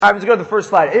All right, let's go to the first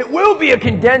slide. It will be a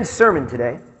condensed sermon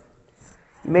today.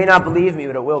 You may not believe me,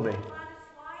 but it will be.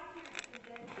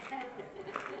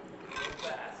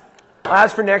 I'll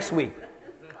ask for next week.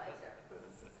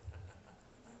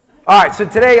 All right, so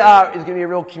today is going to be a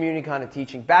real community kind of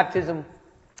teaching. Baptism,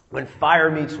 when fire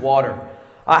meets water.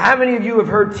 How many of you have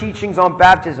heard teachings on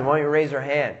baptism? Why don't you raise your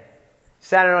hand?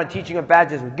 Sat in on teaching on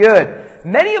baptism. Good.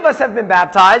 Many of us have been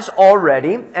baptized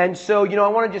already. And so, I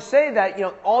want to just say that,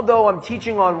 although I'm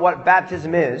teaching on what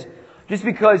baptism is, just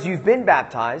because you've been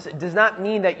baptized, it does not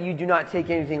mean that you do not take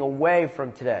anything away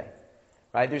from today.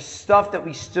 Right? There's stuff that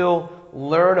we still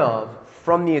learn of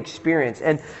from the experience.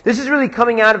 And this is really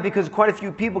coming out of because quite a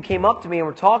few people came up to me and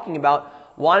were talking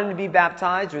about wanting to be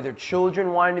baptized or their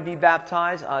children wanting to be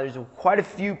baptized. There's quite a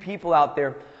few people out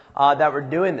there that were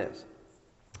doing this.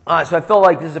 So I felt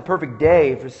like this is a perfect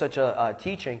day for such a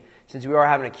teaching since we are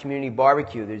having a community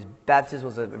barbecue. Baptism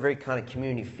was a very kind of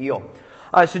community feel.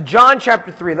 So John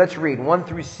chapter 3, let's read 1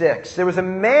 through 6. There was a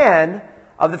man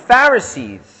of the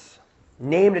Pharisees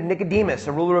named Nicodemus,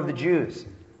 a ruler of the Jews.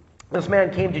 This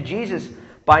man came to Jesus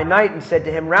by night and said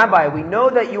to him, Rabbi, we know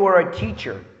that you are a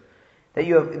teacher, that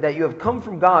you have come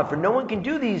from God, for no one can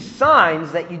do these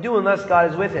signs that you do unless God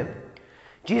is with him.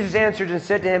 Jesus answered and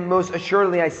said to him, Most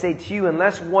assuredly I say to you,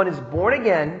 unless one is born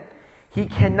again, he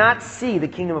cannot see the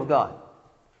kingdom of God.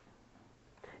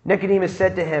 Nicodemus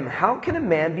said to him, How can a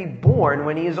man be born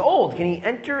when he is old? Can he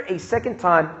enter a second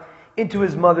time into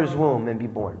his mother's womb and be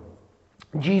born?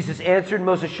 Jesus answered,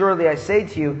 Most assuredly I say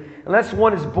to you, unless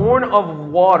one is born of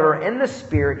water and the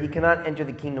Spirit, he cannot enter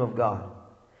the kingdom of God.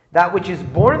 That which is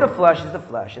born of the flesh is the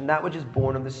flesh, and that which is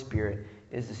born of the Spirit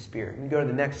is the Spirit. You can go to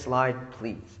the next slide,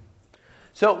 please.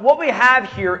 So what we have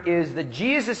here is that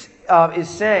Jesus is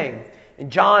saying in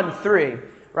John 3,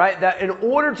 right, that in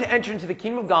order to enter into the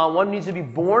kingdom of God, one needs to be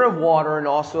born of water and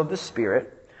also of the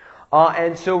Spirit.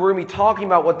 And so we're going to be talking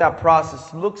about what that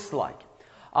process looks like.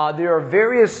 There are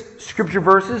various scripture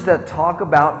verses that talk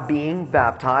about being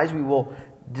baptized. We will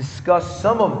discuss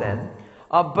some of them.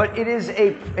 But it is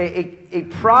a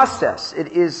process.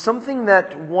 It is something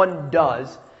that one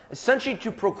does, essentially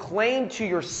to proclaim to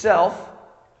yourself,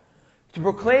 to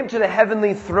proclaim to the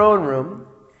heavenly throne room,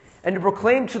 and to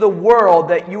proclaim to the world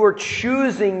that you are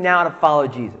choosing now to follow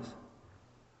Jesus.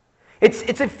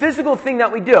 It's a physical thing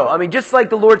that we do. I mean, just like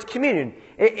the Lord's communion.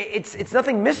 It's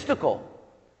nothing mystical.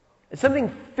 It's something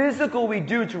physical we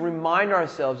do to remind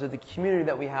ourselves of the community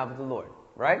that we have with the Lord,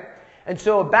 right? And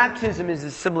so a baptism is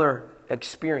a similar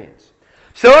experience.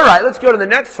 So, all right, let's go to the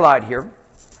next slide here.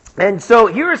 And so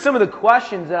here are some of the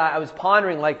questions that I was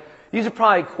pondering. Like, these are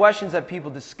probably questions that people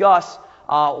discuss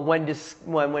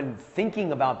when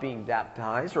thinking about being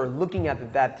baptized or looking at the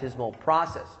baptismal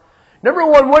process. Number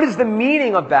one, what is the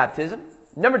meaning of baptism?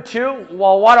 Number two,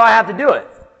 well, why do I have to do it?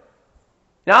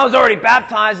 Now, I was already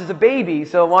baptized as a baby,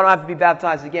 so why do I have to be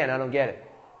baptized again? I don't get it.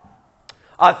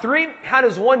 Three, how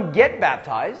does one get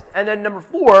baptized? And then number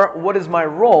four, what is my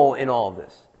role in all of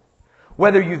this?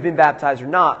 Whether you've been baptized or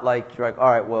not, you're like, all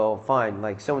right, well,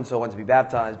 fine, so-and-so wants to be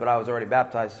baptized, but I was already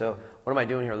baptized, so what am I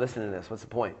doing here listening to this? What's the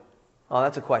point? Oh,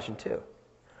 that's a question too.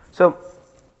 So,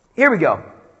 here we go.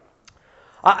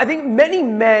 I think many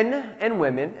men and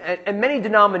women and many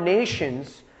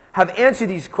denominations have answered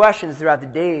these questions throughout the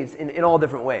days in all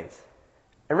different ways.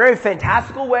 In very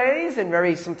fantastical ways and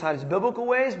very sometimes biblical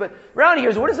ways. But around here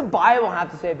is, what does the Bible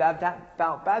have to say about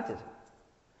baptism?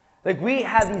 We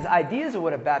have these ideas of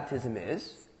what a baptism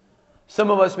is. Some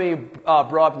of us may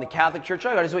brought up in the Catholic Church.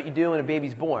 This is what you do when a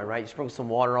baby's born, right? You sprinkle some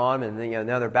water on them, and then,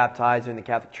 now they're baptized in the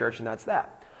Catholic Church, and that's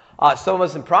that. Some of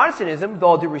us in Protestantism, with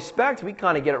all due respect, we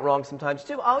kind of get it wrong sometimes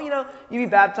too. You be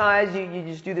baptized, you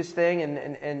just do this thing,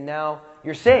 and now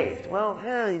you're saved. Well,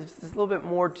 there's a little bit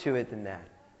more to it than that.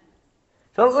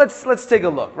 So let's take a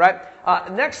look, right?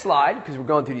 Next slide, because we're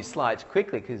going through these slides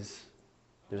quickly, because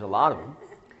there's a lot of them.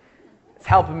 It's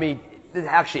helping me. It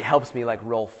actually helps me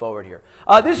roll forward here.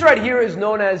 This right here is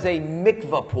known as a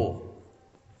mikvah pool.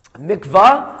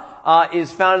 Mikvah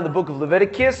is found in the book of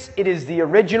Leviticus. It is the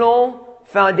original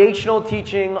foundational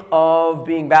teaching of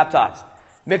being baptized.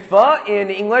 Mikvah in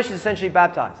English is essentially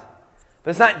baptized.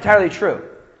 But it's not entirely true.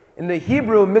 In the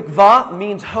Hebrew, mikvah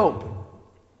means hope.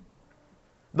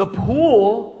 The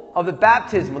pool of the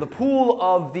baptism, or the pool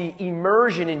of the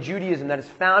immersion in Judaism that is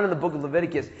found in the book of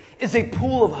Leviticus, is a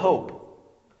pool of hope.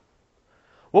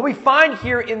 What we find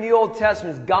here in the Old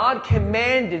Testament is God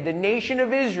commanded the nation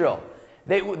of Israel,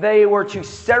 they were to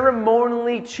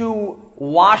ceremonially to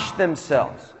wash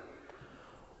themselves.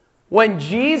 When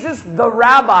Jesus, the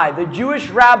rabbi, the Jewish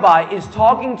rabbi, is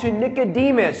talking to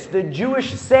Nicodemus, the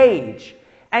Jewish sage,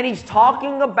 And he's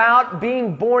talking about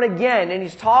being born again, and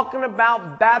he's talking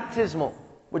about baptismal,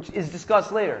 which is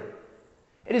discussed later.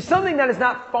 It is something that is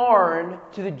not foreign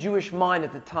to the Jewish mind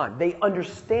at the time. They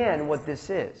understand what this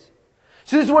is.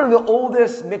 So this is one of the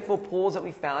oldest mikvah pools that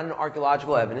we found in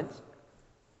archaeological evidence.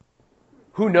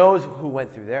 Who knows who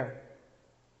went through there?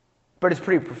 But it's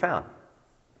pretty profound.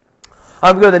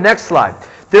 I'm going to go to the next slide.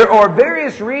 There are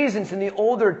various reasons in the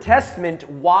Older Testament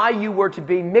why you were to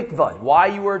be mikvahed, why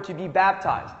you were to be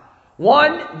baptized.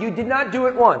 One, you did not do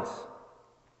it once.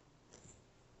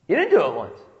 You didn't do it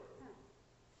once.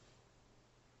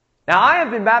 Now, I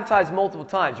have been baptized multiple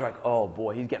times. You're like, oh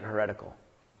boy, he's getting heretical.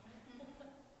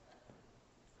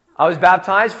 I was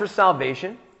baptized for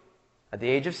salvation at the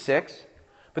age of 6.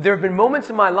 But there have been moments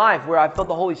in my life where I felt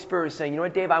the Holy Spirit saying, you know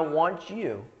what, Dave, I want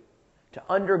you to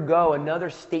undergo another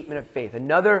statement of faith,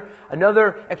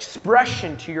 another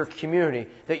expression to your community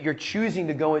that you're choosing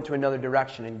to go into another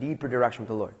direction, a deeper direction with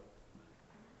the Lord.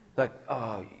 Like,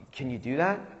 oh, can you do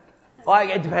that? Well,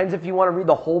 it depends if you want to read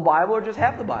the whole Bible or just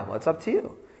half the Bible. It's up to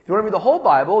you. If you want to read the whole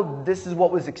Bible, this is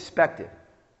what was expected.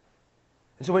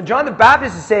 And so when John the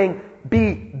Baptist is saying,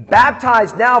 be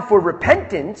baptized now for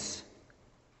repentance,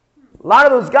 a lot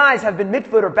of those guys have been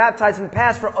mikvahed or baptized in the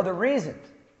past for other reasons.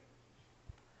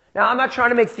 Now, I'm not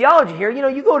trying to make theology here. You know,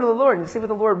 you go to the Lord and see what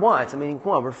the Lord wants. I mean,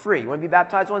 come on, we're free. You want to be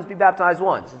baptized once, be baptized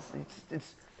once.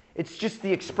 It's just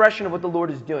the expression of what the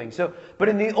Lord is doing. So, but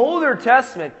in the Older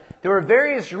Testament, there were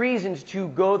various reasons to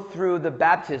go through the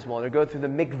baptismal, or go through the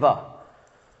mikvah.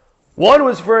 One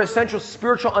was for essential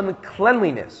spiritual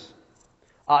uncleanliness.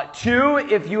 2,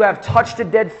 if you have touched a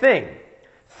dead thing.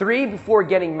 3, before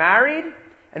getting married.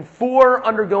 And 4,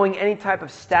 undergoing any type of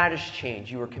status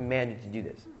change. You were commanded to do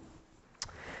this.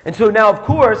 And so now, of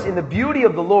course, in the beauty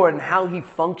of the Lord and how He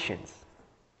functions,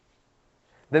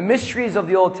 the mysteries of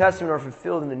the Old Testament are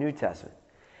fulfilled in the New Testament.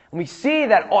 And we see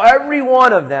that every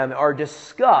one of them are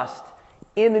discussed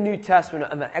in the New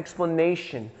Testament, and the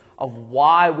explanation of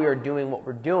why we are doing what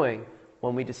we're doing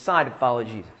when we decide to follow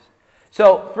Jesus.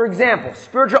 So, for example,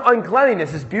 spiritual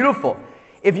uncleanliness is beautiful.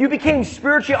 If you became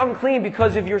spiritually unclean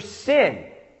because of your sin,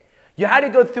 you had to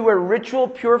go through a ritual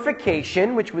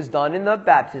purification, which was done in the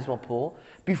baptismal pool,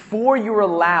 before you were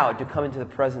allowed to come into the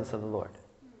presence of the Lord.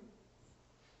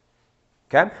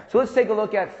 Okay? So let's take a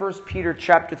look at 1 Peter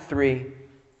chapter 3,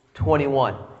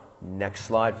 21. Next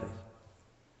slide, please.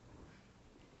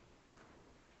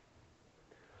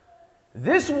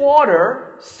 This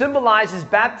water symbolizes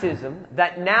baptism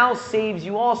that now saves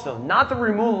you also. Not the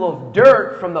removal of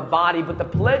dirt from the body, but the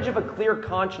pledge of a clear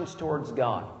conscience towards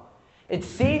God. It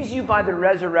saves you by the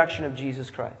resurrection of Jesus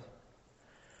Christ.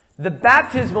 The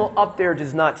baptismal up there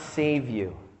does not save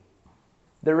you.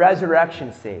 The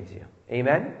resurrection saves you.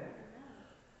 Amen?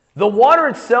 The water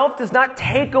itself does not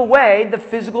take away the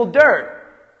physical dirt.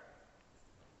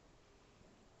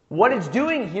 What it's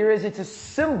doing here is it's a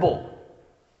symbol,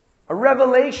 a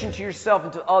revelation to yourself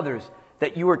and to others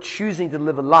that you are choosing to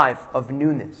live a life of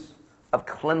newness, of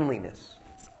cleanliness.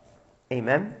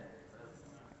 Amen?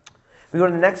 We go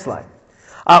to the next slide.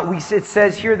 It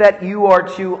says here that you are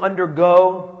to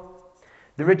undergo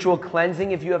the ritual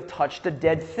cleansing if you have touched a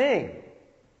dead thing.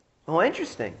 Oh,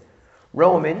 interesting.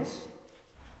 Romans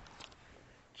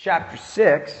chapter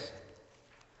 6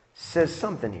 says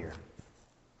something here.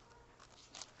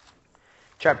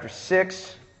 Chapter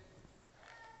 6,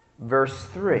 verse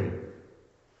 3.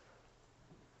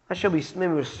 Maybe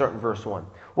we'll start in verse 1.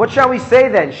 What shall we say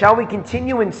then? Shall we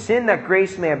continue in sin that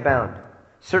grace may abound?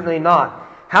 Certainly not.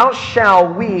 How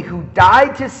shall we who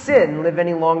died to sin live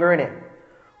any longer in it?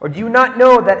 Or do you not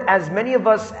know that as many of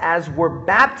us as were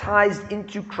baptized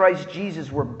into Christ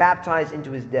Jesus were baptized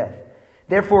into His death?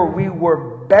 Therefore we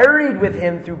were buried with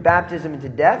Him through baptism into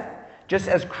death, just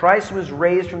as Christ was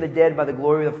raised from the dead by the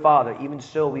glory of the Father. Even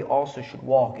so we also should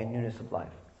walk in newness of life.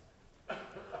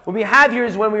 What we have here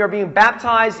is when we are being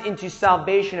baptized into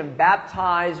salvation and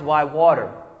baptized by water,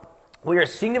 we are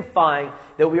signifying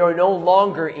that we are no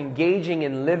longer engaging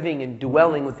in living and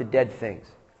dwelling with the dead things.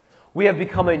 We have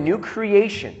become a new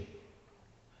creation.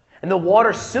 And the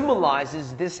water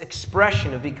symbolizes this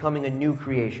expression of becoming a new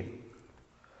creation.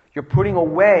 You're putting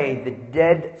away the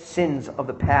dead sins of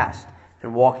the past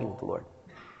and walking with the Lord.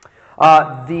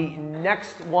 The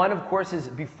next one, of course, is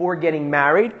before getting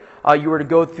married. You were to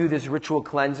go through this ritual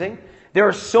cleansing. There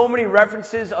are so many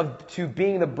references to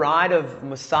being the bride of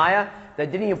Messiah that I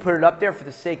didn't even put it up there for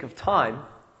the sake of time.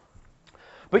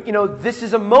 But, this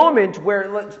is a moment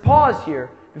where, let's pause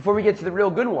here before we get to the real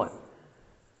good one.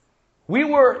 We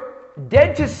were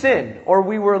dead to sin, or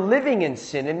we were living in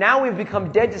sin, and now we've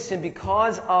become dead to sin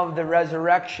because of the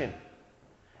resurrection.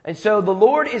 And so the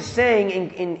Lord is saying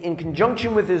in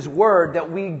conjunction with His Word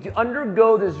that we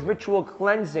undergo this ritual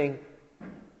cleansing,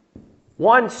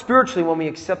 one, spiritually when we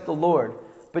accept the Lord,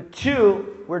 but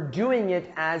two, we're doing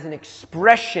it as an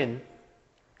expression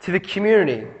to the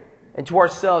community and to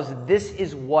ourselves that this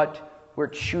is what we're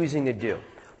choosing to do.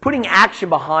 Putting action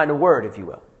behind a word, if you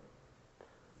will.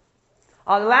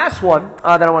 The last one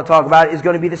that I want to talk about is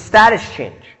going to be the status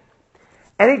change.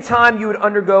 Anytime you would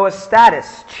undergo a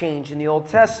status change in the Old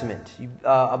Testament,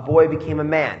 a boy became a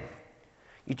man.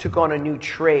 You took on a new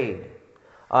trade.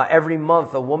 Every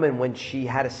month, a woman, when she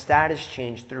had a status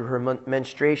change through her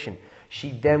menstruation,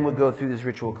 she then would go through this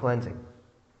ritual cleansing.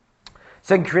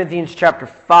 2 Corinthians chapter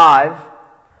 5,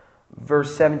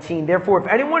 verse 17. Therefore, if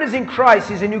anyone is in Christ,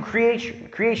 he is a new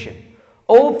creation.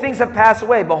 Old things have passed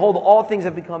away. Behold, all things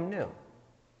have become new.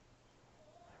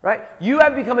 Right? You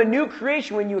have become a new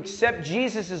creation when you accept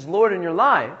Jesus as Lord in your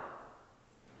life.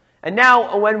 And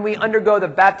now, when we undergo the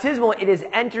baptismal, it is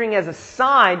entering as a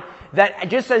sign that,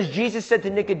 just as Jesus said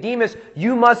to Nicodemus,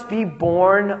 you must be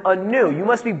born anew. You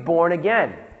must be born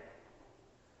again.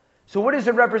 So what is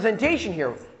the representation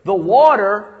here? The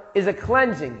water is a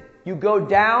cleansing. You go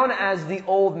down as the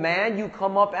old man, you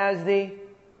come up as the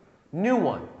new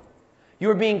one.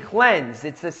 You're being cleansed.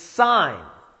 It's a sign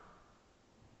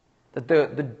that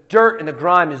the dirt and the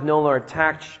grime is no longer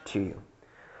attached to you.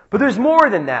 But there's more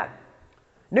than that.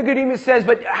 Nicodemus says,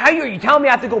 but how are you telling me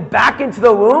I have to go back into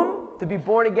the womb to be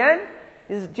born again?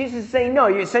 Jesus is saying, no,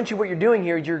 essentially what you're doing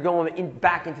here is you're going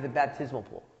back into the baptismal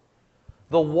pool.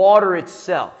 The water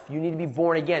itself. You need to be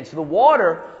born again. So the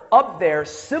water up there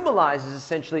symbolizes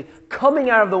essentially coming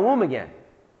out of the womb again.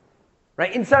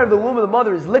 Right? Inside of the womb of the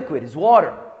mother is liquid, is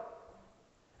water.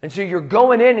 And so you're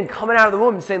going in and coming out of the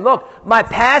womb and saying, look, my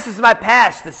past is my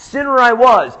past. The sinner I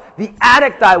was, the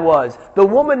addict I was, the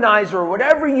womanizer,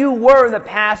 whatever you were in the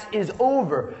past is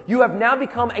over. You have now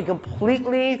become a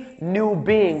completely new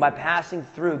being by passing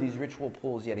through these ritual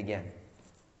pools yet again.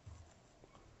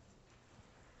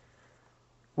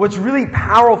 What's really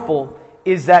powerful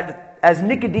is that, as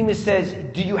Nicodemus says,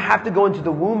 do you have to go into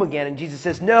the womb again? And Jesus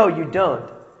says, no, you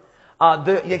don't.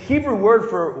 The Hebrew word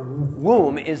for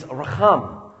womb is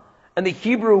racham. And the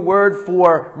Hebrew word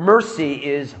for mercy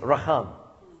is racham.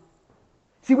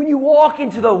 See, when you walk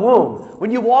into the womb,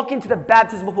 when you walk into the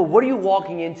baptismal pool, what are you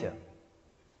walking into?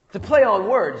 It's a play on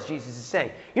words, Jesus is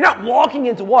saying. You're not walking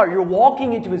into water, you're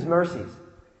walking into His mercies.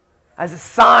 As a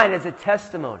sign, as a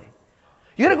testimony.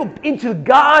 You got to go into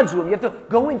God's womb. You have to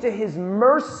go into His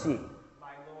mercy.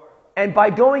 And by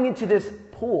going into this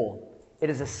pool, it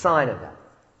is a sign of that.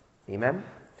 Amen?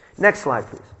 Next slide,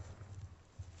 please.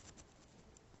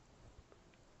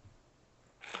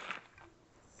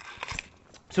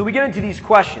 So we get into these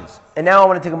questions. And now I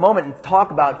want to take a moment and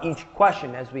talk about each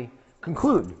question as we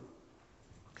conclude.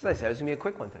 Because I said, it's going to be a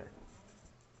quick one today.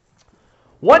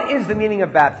 What is the meaning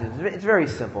of baptism? It's very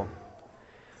simple.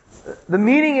 The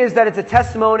meaning is that it's a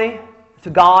testimony to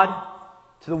God,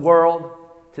 to the world,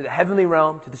 to the heavenly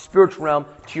realm, to the spiritual realm,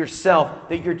 to yourself,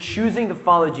 that you're choosing to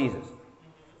follow Jesus.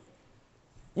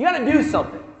 You got to do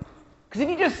something. Because if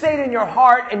you just say it in your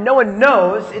heart and no one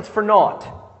knows, it's for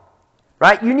naught.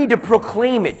 Right? You need to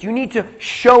proclaim it. You need to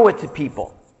show it to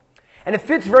people. And it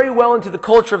fits very well into the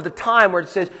culture of the time where it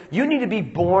says, you need to be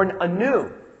born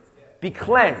anew. Be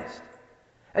cleansed.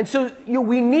 And so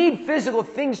we need physical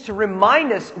things to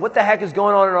remind us what the heck is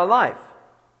going on in our life.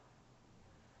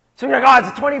 So you're like,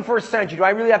 it's the 21st century. Do I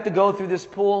really have to go through this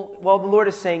pool? Well, the Lord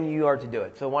is saying you are to do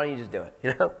it. So why don't you just do it?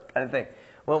 You know, kind of thing.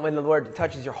 When the Lord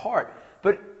touches your heart.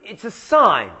 But it's a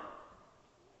sign.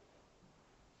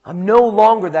 I'm no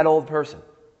longer that old person.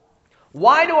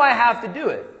 Why do I have to do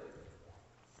it?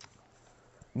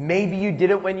 Maybe you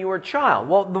did it when you were a child.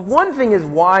 Well, the one thing is,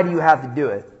 why do you have to do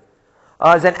it?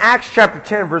 Is in Acts chapter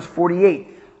 10, verse 48.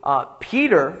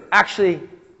 Peter actually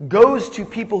goes to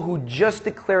people who just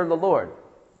declared the Lord.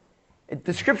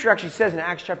 The scripture actually says in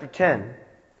Acts chapter 10,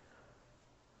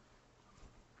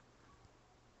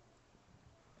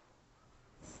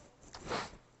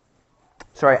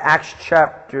 Acts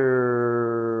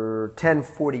chapter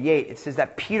 10:48, it says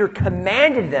that Peter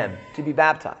commanded them to be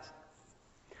baptized.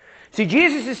 See,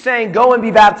 Jesus is saying, go and be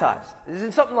baptized. This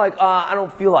isn't something like, I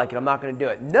don't feel like it, I'm not going to do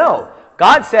it. No,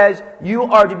 God says you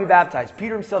are to be baptized.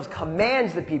 Peter himself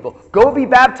commands the people, go be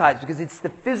baptized, because it's the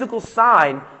physical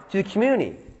sign to the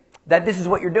community that this is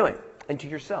what you're doing, and to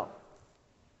yourself.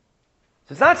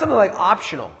 So it's not something like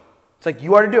optional. It's like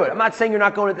you are to do it. I'm not saying you're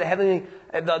not going to the heavenly,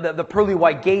 the pearly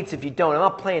white gates if you don't. I'm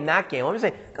not playing that game. I'm just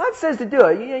saying, God says to do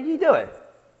it. You do it.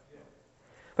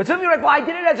 But some of you are like, well, I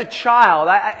did it as a child.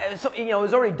 It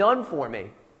was already done for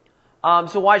me.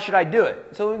 So why should I do it?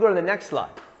 So let me go to the next slide.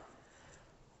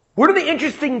 One of the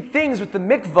interesting things with the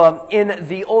mikvah in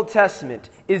the Old Testament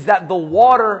is that the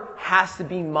water has to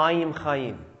be mayim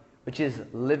chayim, which is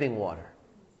living water.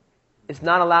 It's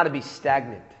not allowed to be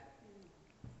stagnant.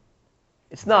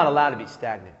 It's not allowed to be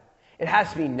stagnant. It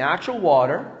has to be natural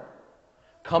water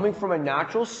coming from a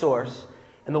natural source,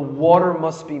 and the water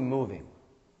must be moving.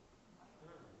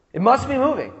 It must be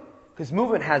moving, because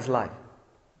movement has life.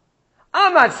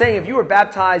 I'm not saying if you were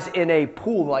baptized in a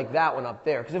pool like that one up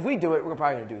there, because if we do it, we're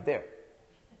probably going to do it there.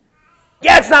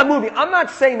 Yeah, it's not moving. I'm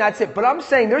not saying that's it, but I'm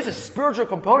saying there's a spiritual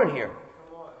component here.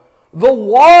 The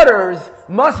waters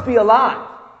must be alive.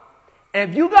 And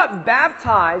if you got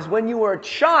baptized when you were a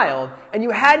child and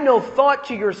you had no thought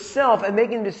to yourself and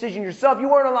making a decision yourself, you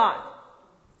weren't alive.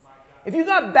 If you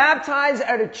got baptized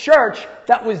at a church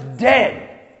that was dead,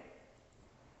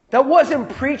 that wasn't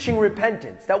preaching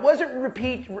repentance, that wasn't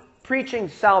preaching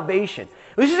salvation,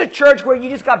 this is a church where you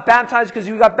just got baptized because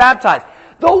you got baptized,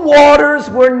 the waters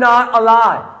were not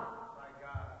alive.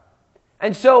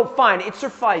 And so, fine, it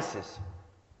suffices.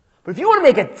 But if you want to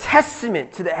make a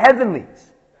testament to the heavenlies,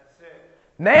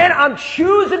 man, I'm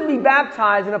choosing to be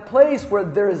baptized in a place where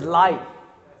there is life.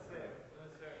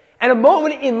 And a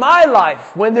moment in my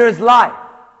life when there is life.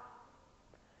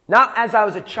 Not as I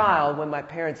was a child when my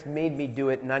parents made me do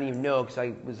it and I didn't even know because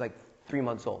I was like 3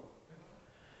 months old.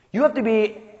 You have to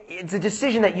be, it's a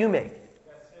decision that you make.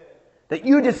 That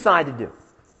you decide to do.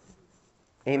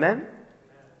 Amen?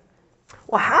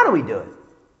 Well, how do we do it?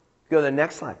 Go to the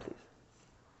next slide, please.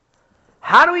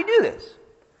 How do we do this?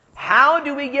 How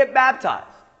do we get baptized?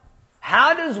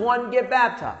 How does one get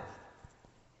baptized?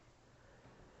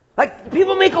 Like,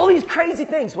 people make all these crazy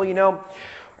things. Well,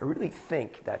 I really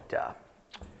think that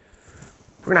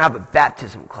we're going to have a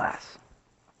baptism class.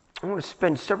 I'm going to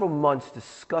spend several months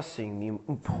discussing the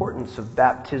importance of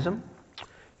baptism.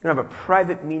 We're going to have a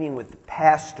private meeting with the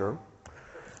pastor.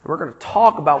 We're going to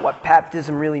talk about what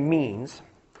baptism really means.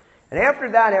 And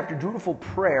after that, after dutiful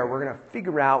prayer, we're going to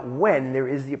figure out when there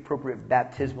is the appropriate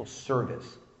baptismal service.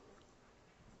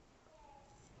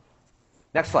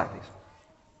 Next slide, please.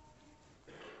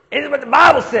 This is what the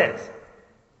Bible says.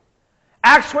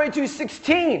 Acts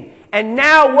 22:16. And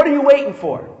now, what are you waiting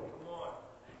for?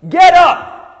 Get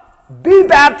up, be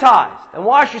baptized, and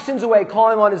wash your sins away,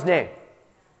 calling on His name.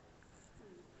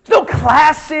 There's no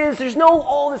classes. There's no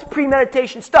all this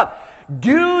premeditation stuff.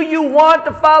 Do you want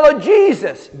to follow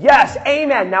Jesus? Yes,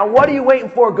 amen. Now what are you waiting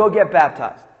for? Go get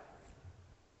baptized.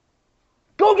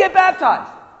 Go get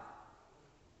baptized.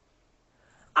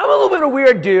 I'm a little bit of a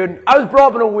weird dude. I was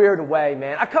brought up in a weird way,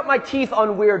 man. I cut my teeth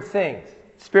on weird things,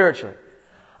 spiritually.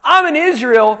 I'm in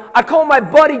Israel. I call my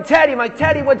buddy Teddy. I'm like,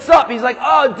 Teddy, what's up? He's like,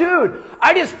 oh, dude,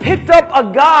 I just picked up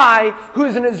a guy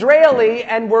who's an Israeli,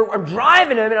 and I'm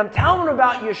driving him, and I'm telling him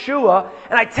about Yeshua,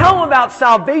 and I tell him about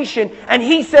salvation, and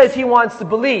he says he wants to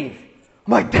believe.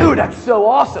 I'm like, dude, that's so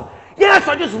awesome. Yes,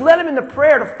 I just led him into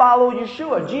prayer to follow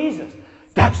Yeshua, Jesus.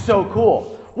 That's so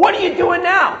cool. What are you doing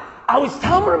now? I was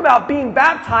telling him about being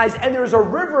baptized, and there's a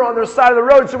river on the side of the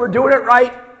road, so we're doing it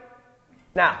right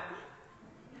now.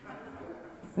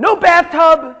 No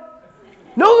bathtub,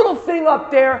 no little thing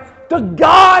up there. The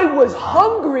guy was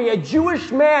hungry. A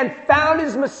Jewish man found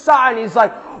his Messiah, and he's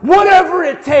like, whatever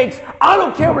it takes, I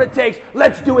don't care what it takes,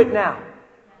 let's do it now.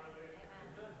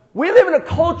 We live in a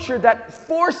culture that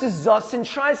forces us and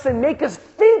tries to make us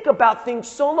think about things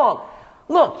so long.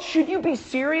 Look, should you be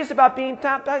serious about being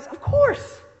baptized? Of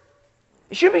course.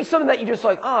 It should be something that you just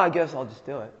like, oh, I guess I'll just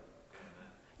do it.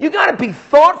 You got to be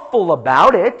thoughtful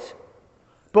about it.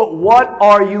 But what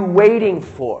are you waiting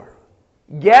for?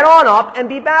 Get on up and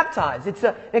be baptized. It's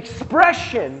an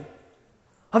expression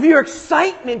of your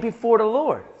excitement before the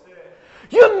Lord.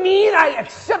 You mean I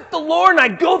accept the Lord and I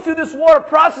go through this water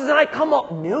process and I come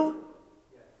up new?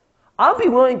 I'll be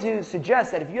willing to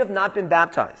suggest that if you have not been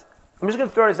baptized, I'm just going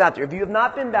to throw this out there. If you have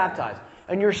not been baptized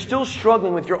and you're still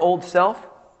struggling with your old self,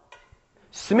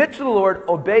 submit to the Lord,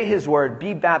 obey His word,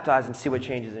 be baptized, and see what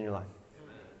changes in your life.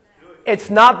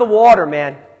 It's not the water,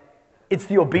 man. It's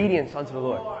the obedience unto the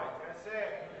Lord.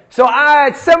 So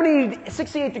it's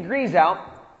 68 degrees out.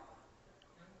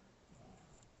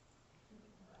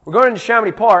 We're going into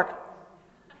Chamonix Park.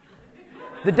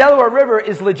 The Delaware River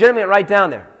is legitimate right down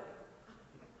there.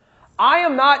 I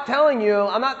am not telling you,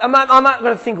 I'm not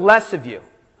going to think less of you.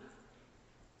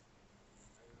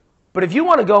 But if you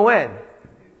want to go in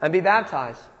and be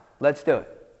baptized, let's do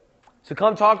it. So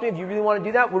come talk to me if you really want to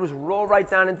do that. We'll just roll right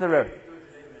down into the river.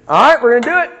 All right, we're going to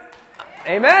do it.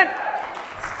 Amen?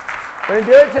 We're going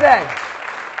to do it today.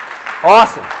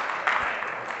 Awesome.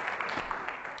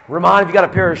 Ramon, if you got a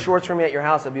pair of shorts for me at your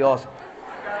house, that'd be awesome.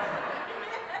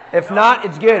 If not,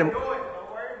 it's good.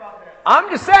 I'm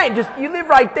just saying, you live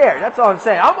right there. That's all I'm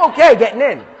saying. I'm okay getting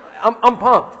in. I'm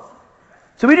pumped.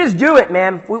 So we just do it,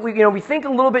 man. We think a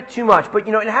little bit too much, but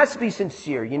it has to be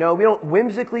sincere. We don't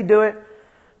whimsically do it,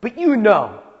 but you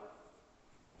know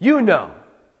if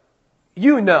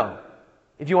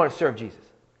you want to serve Jesus.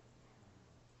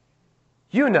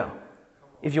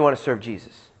 If you want to serve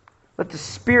Jesus. Let the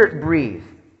Spirit breathe.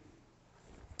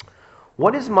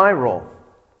 What is my role?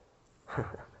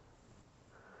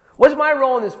 What's my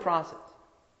role in this process?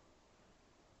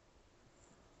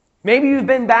 Maybe you've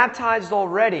been baptized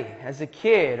already as a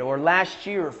kid, or last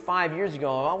year, or 5 years ago.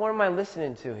 Oh, what am I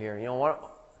listening to here?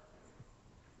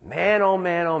 Man, oh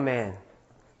man, oh man.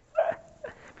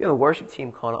 If you have the worship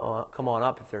team come on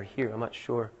up if they're here. I'm not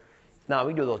sure. If not,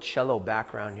 we can do a little cello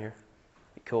background here.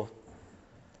 Be cool.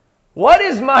 What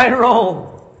is my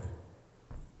role?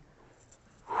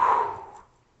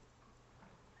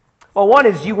 Well, one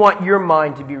is you want your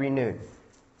mind to be renewed.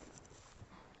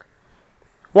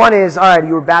 One is, all right,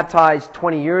 you were baptized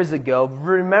 20 years ago.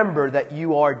 Remember that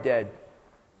you are dead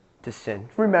to sin.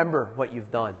 Remember what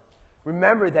you've done.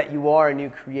 Remember that you are a new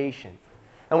creation.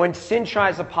 And when sin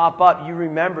tries to pop up, you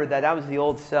remember that was the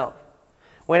old self.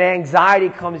 When anxiety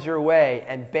comes your way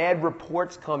and bad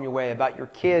reports come your way about your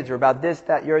kids or about this,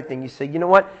 that, your thing, you say, you know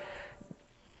what?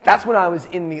 That's when I was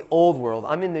in the old world.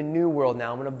 I'm in the new world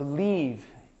now. I'm going to believe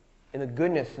in the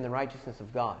goodness and the righteousness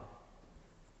of God.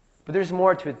 But there's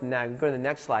more to it than that. We go to the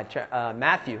next slide.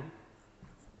 Matthew.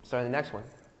 Start the next one.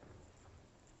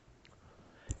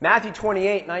 Matthew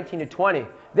 28, 19 to 20.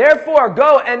 Therefore,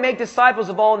 go and make disciples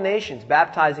of all nations,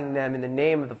 baptizing them in the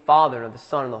name of the Father, and of the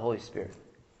Son, and of the Holy Spirit.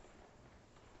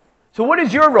 So what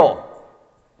is your role?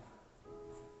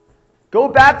 Go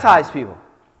baptize people.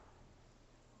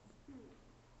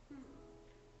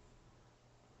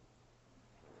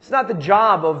 It's not the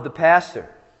job of the pastor.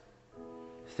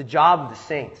 It's the job of the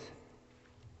saints.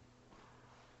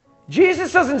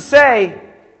 Jesus doesn't say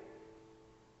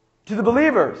to the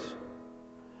believers,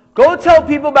 go tell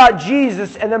people about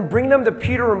Jesus and then bring them to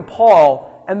Peter and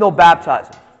Paul and they'll baptize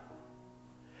them.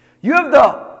 You have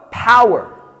the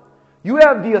power. You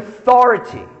have the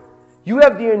authority. You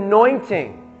have the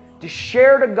anointing to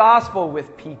share the gospel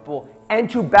with people and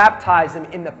to baptize them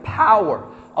in the power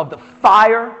of the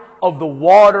fire, of the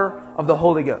water, of the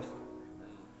Holy Ghost.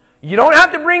 You don't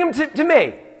have to bring them to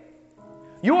me.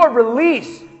 You are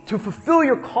released to fulfill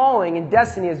your calling and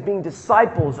destiny as being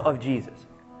disciples of Jesus.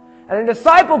 And a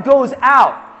disciple goes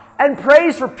out and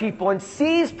prays for people and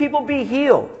sees people be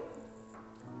healed.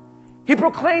 He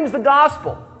proclaims the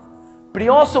gospel, but he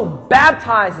also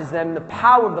baptizes them in the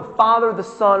power of the Father, the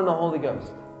Son, and the Holy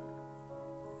Ghost.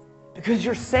 Because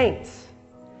you're saints.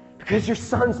 Because you're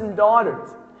sons and daughters.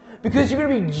 Because you're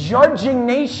going to be judging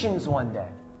nations one day.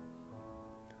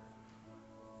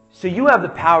 So you have the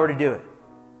power to do it.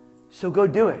 So go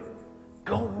do it.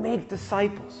 Go make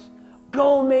disciples.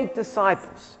 Go make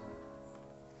disciples.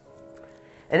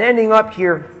 And ending up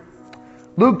here,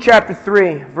 Luke chapter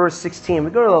 3, verse 16.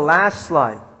 We go to the last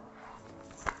slide.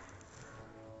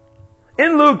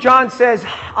 In Luke, John says,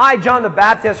 I, John the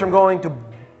Baptist, am going to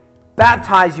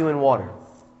baptize you in water.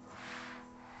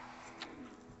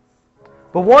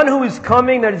 But one who is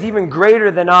coming that is even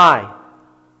greater than I,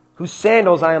 whose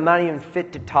sandals I am not even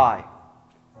fit to tie.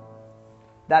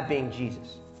 That being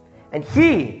Jesus. And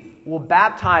He will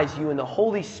baptize you in the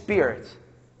Holy Spirit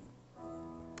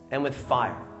and with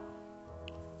fire.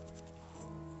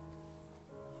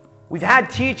 We've had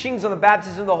teachings on the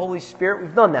baptism of the Holy Spirit.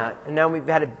 We've done that. And now we've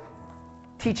had a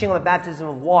teaching on the baptism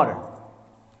of water.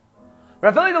 But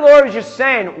I feel like the Lord is just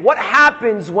saying, what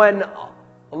happens when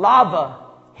lava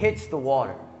hits the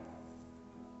water?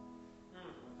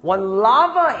 When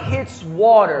lava hits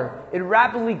water, it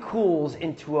rapidly cools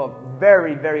into a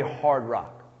very, very hard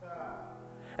rock.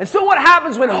 And so what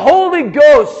happens when Holy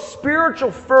Ghost,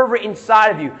 spiritual fervor inside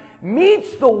of you,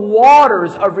 meets the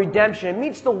waters of redemption,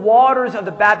 meets the waters of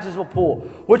the baptismal pool?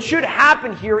 What should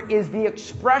happen here is the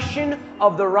expression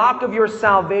of the rock of your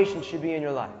salvation should be in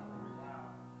your life.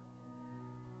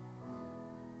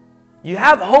 You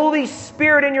have Holy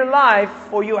Spirit in your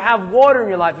life, or you have water in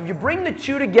your life. If you bring the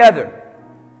two together,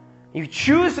 you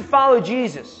choose to follow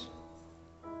Jesus,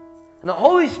 and the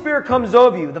Holy Spirit comes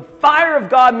over you, the fire of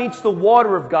God meets the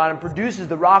water of God and produces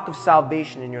the rock of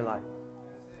salvation in your life.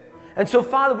 And so,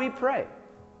 Father, we pray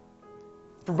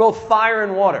for both fire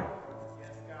and water.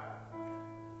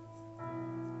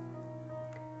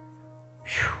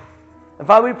 And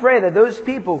Father, we pray that those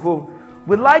people who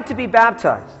would like to be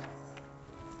baptized,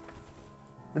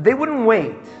 that they wouldn't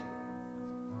wait,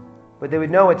 but they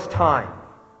would know it's time.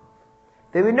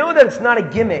 They would know that it's not a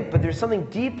gimmick, but there's something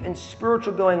deep and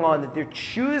spiritual going on, that they're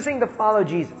choosing to follow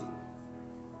Jesus.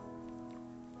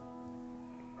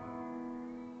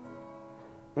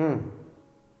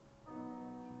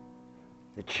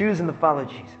 They're choosing to follow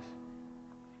Jesus.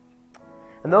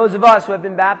 And those of us who have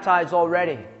been baptized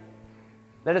already,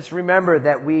 let us remember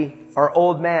that our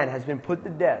old man has been put to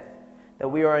death, that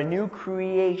we are a new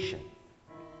creation,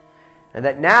 and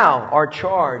that now our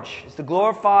charge is to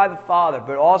glorify the Father,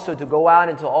 but also to go out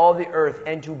into all the earth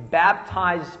and to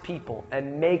baptize people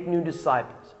and make new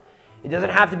disciples. It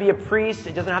doesn't have to be a priest.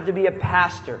 It doesn't have to be a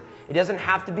pastor. It doesn't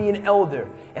have to be an elder.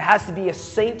 It has to be a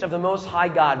saint of the Most High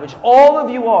God, which all of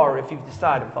you are if you've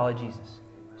decided to follow Jesus.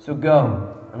 So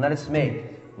go and let us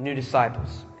make new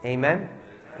disciples. Amen?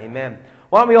 Amen.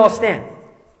 Why don't we all stand?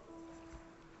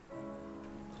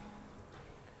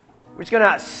 We're just going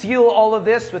to seal all of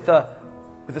this with a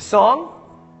song.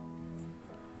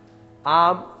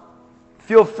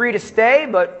 Feel free to stay,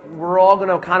 but we're all going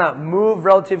to kind of move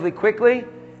relatively quickly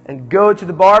and go to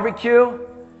the barbecue,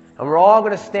 and we're all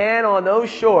going to stand on those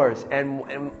shores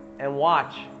and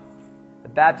watch the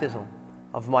baptism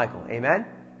of Michael. Amen?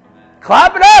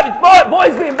 Clap it up!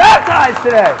 Boys being baptized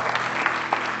today.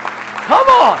 Come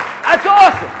on! That's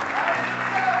awesome!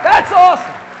 That's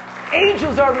awesome!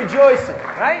 Angels are rejoicing,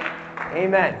 right?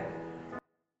 Amen.